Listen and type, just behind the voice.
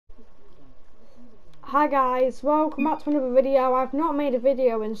Hi guys, welcome back to another video. I've not made a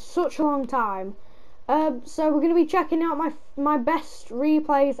video in such a long time. So we're going to be checking out my best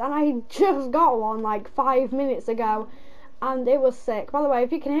replays, and I just got one like 5 minutes ago and it was sick. By the way,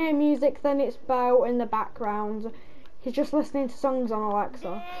 if you can hear music, then it's Bo in the background. He's just listening to songs on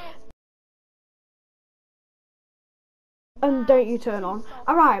Alexa. And don't you turn on.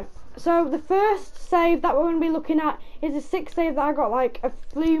 Alright, so the first save that we're going to be looking at is a 6 save that I got like a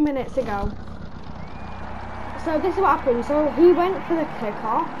few minutes ago. So this is what happened. So he went for the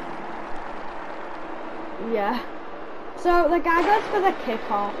kickoff. Yeah. So the guy goes for the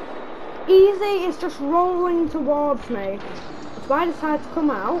kickoff. Easy is just rolling towards me. So I decide to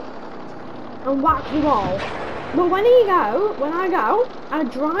come out and whack the wall. But when I go, I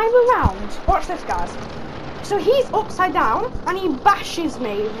drive around. Watch this, guys. So he's upside down and he bashes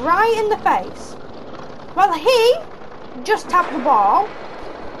me right in the face. Well, he just tapped the ball.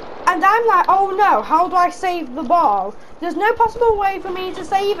 And I'm like, oh no, how do I save the ball? There's no possible way for me to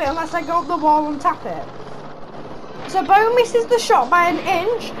save it unless I go up the wall and tap it. So Bo misses the shot by an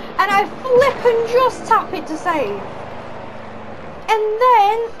inch, and I flip and just tap it to save. And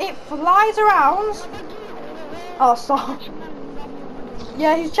then it flies around. Oh, sorry.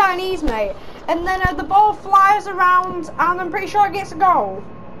 Yeah, he's Chinese, mate. And then the ball flies around, and I'm pretty sure it gets a goal.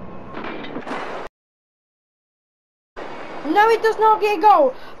 No, it does not get a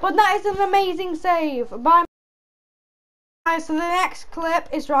goal, but that is an amazing save by my. So the next clip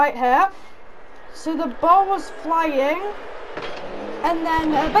is right here. So the ball was flying, and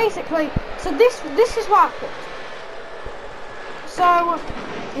then basically, so this is what happened. So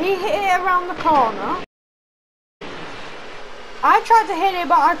he hit it around the corner. I tried to hit it,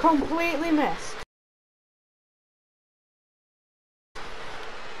 but I completely missed.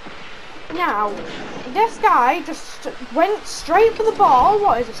 Now, this guy just went straight for the ball.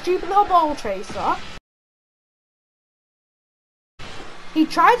 What is a stupid little ball chaser? He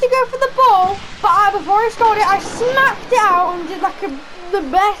tried to go for the ball, but before he scored it, I smacked it out and did like the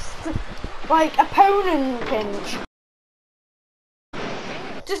best opponent pinch.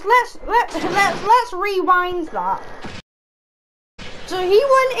 Just let's rewind that. So he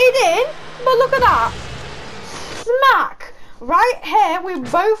went it in, but look at that, smack. Right here, we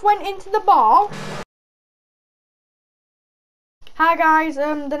both went into the ball. Hi guys,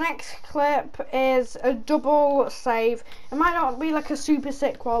 the next clip is a double save. It might not be like a super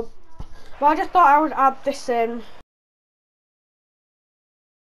sick one, but I just thought I would add this in.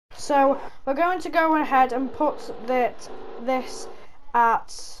 So we're going to go ahead and put this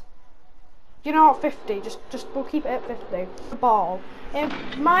at, you know what, 50. Just we'll keep it at 50. The ball. It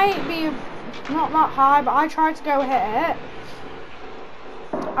might be not that high, but I tried to go hit it.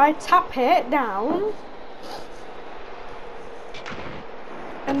 I tap it down,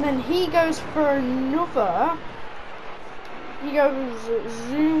 and then he goes for another. He goes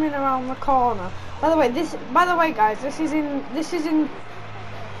zooming around the corner. By the way, guys, this is in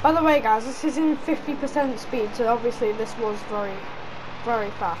 50% speed, so obviously this was very,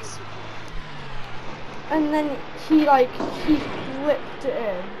 very fast. And then he flipped it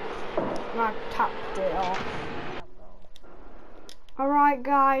in, and I tapped it off. Alright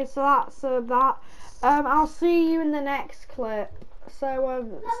guys, so that's that. I'll see you in the next clip.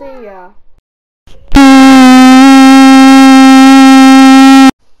 So see ya.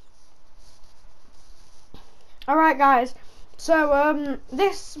 Alright guys, so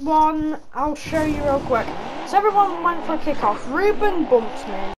this one I'll show you real quick. So everyone went for a kickoff. Ruben bumped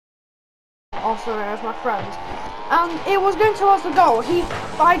me, also known as my friend, and it was going towards the goal.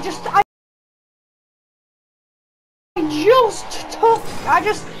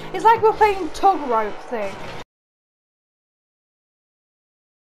 It's like we're playing tug rope thing.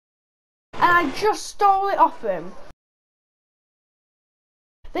 And I just stole it off him.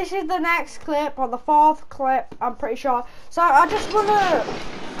 This is the next clip, or the fourth clip, I'm pretty sure. So I'm just gonna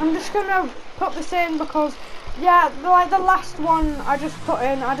put this in because, yeah, the last one I just put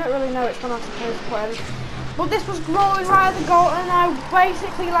in, I don't really know which one I'm supposed to put in. But this was rolling right at the goal, and I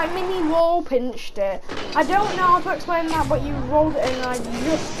basically mini wall pinched it. I don't know how to explain that, but you rolled it in and I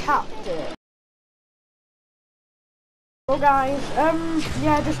just tapped it. Well guys,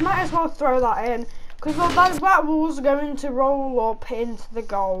 yeah, just might as well throw that in, because that was going to roll up into the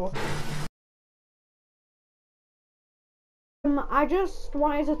goal. I just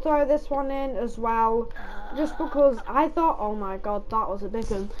wanted to throw this one in as well, just because I thought, oh my god, that was a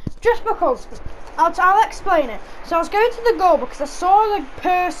big one. Just because, I'll explain it. So I was going to the goal because I saw the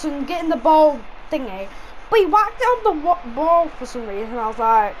person getting the ball thingy, but he whacked it on the ball for some reason. I was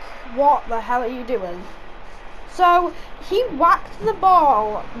like, what the hell are you doing? So he whacked the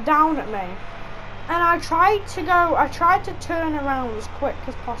ball down at me, And I tried to turn around as quick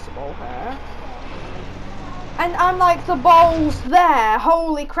as possible here. And I'm like, the ball's there.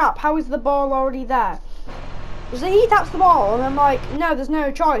 Holy crap, how is the ball already there? So he taps the ball and I'm like, no, there's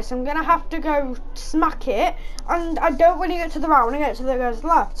no choice. I'm going to have to go smack it. And I don't really get to the right, I want to get to the guy's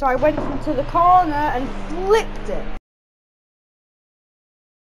left. So I went into the corner and flipped it.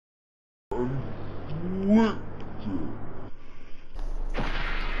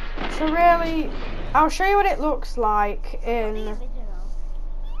 So really, I'll show you what it looks like in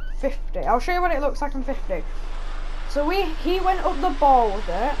 50. I'll show you what it looks like in 50. So he went up the ball with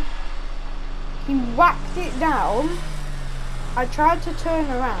it. He whacked it down. I tried to turn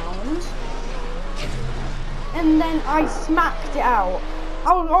around. And then I smacked it out.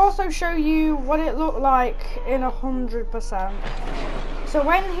 I'll also show you what it looked like in 100%. So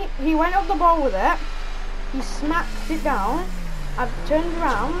when he went up the ball with it, he smacked it down. I turned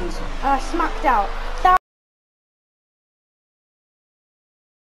around and I smacked out.